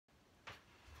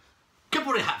Good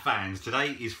morning, Hat fans.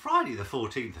 Today is Friday the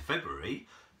 14th of February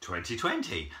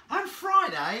 2020 and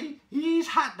Friday is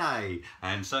Hat Day,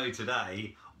 and so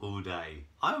today all day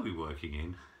I will be working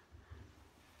in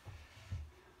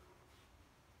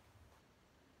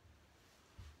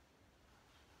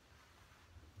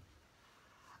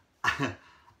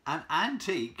an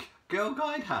antique Girl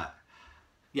Guide hat.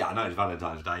 Yeah, I know it's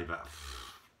Valentine's Day, but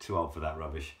too old for that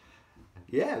rubbish.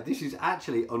 Yeah, this is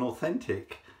actually an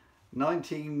authentic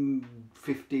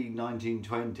 1950s,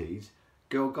 1920s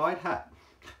Girl Guide hat.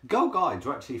 Girl Guides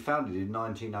were actually founded in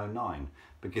 1909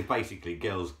 because basically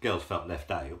girls felt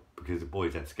left out because the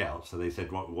boys had scouts, so they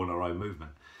said, right, we want our own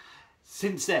movement.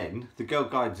 Since then, the Girl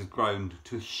Guides have grown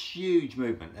to a huge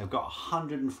movement. They've got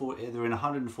 140, they're in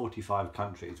 145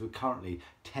 countries with currently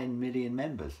 10 million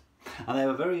members. And they have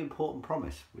a very important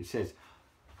promise, which says,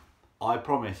 I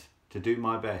promise to do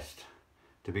my best,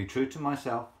 to be true to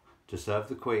myself, to serve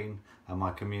the Queen and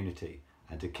my community,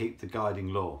 and to keep the guiding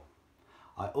law.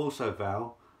 I also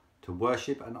vow to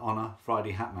worship and honour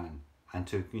Friday Hatman, and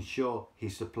to ensure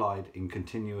he's supplied in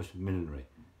continuous millinery.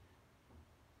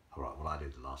 Alright, well I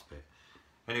did the last bit.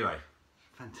 Anyway,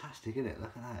 fantastic, isn't it?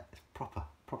 Look at that, it's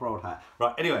proper old hat.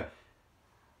 Right, anyway,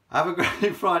 have a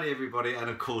great Friday everybody, and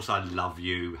of course I love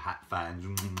you, hat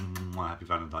fans. Happy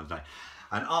Valentine's Day.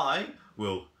 And I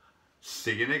will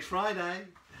see you next Friday.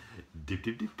 Dip,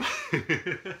 dip, dip.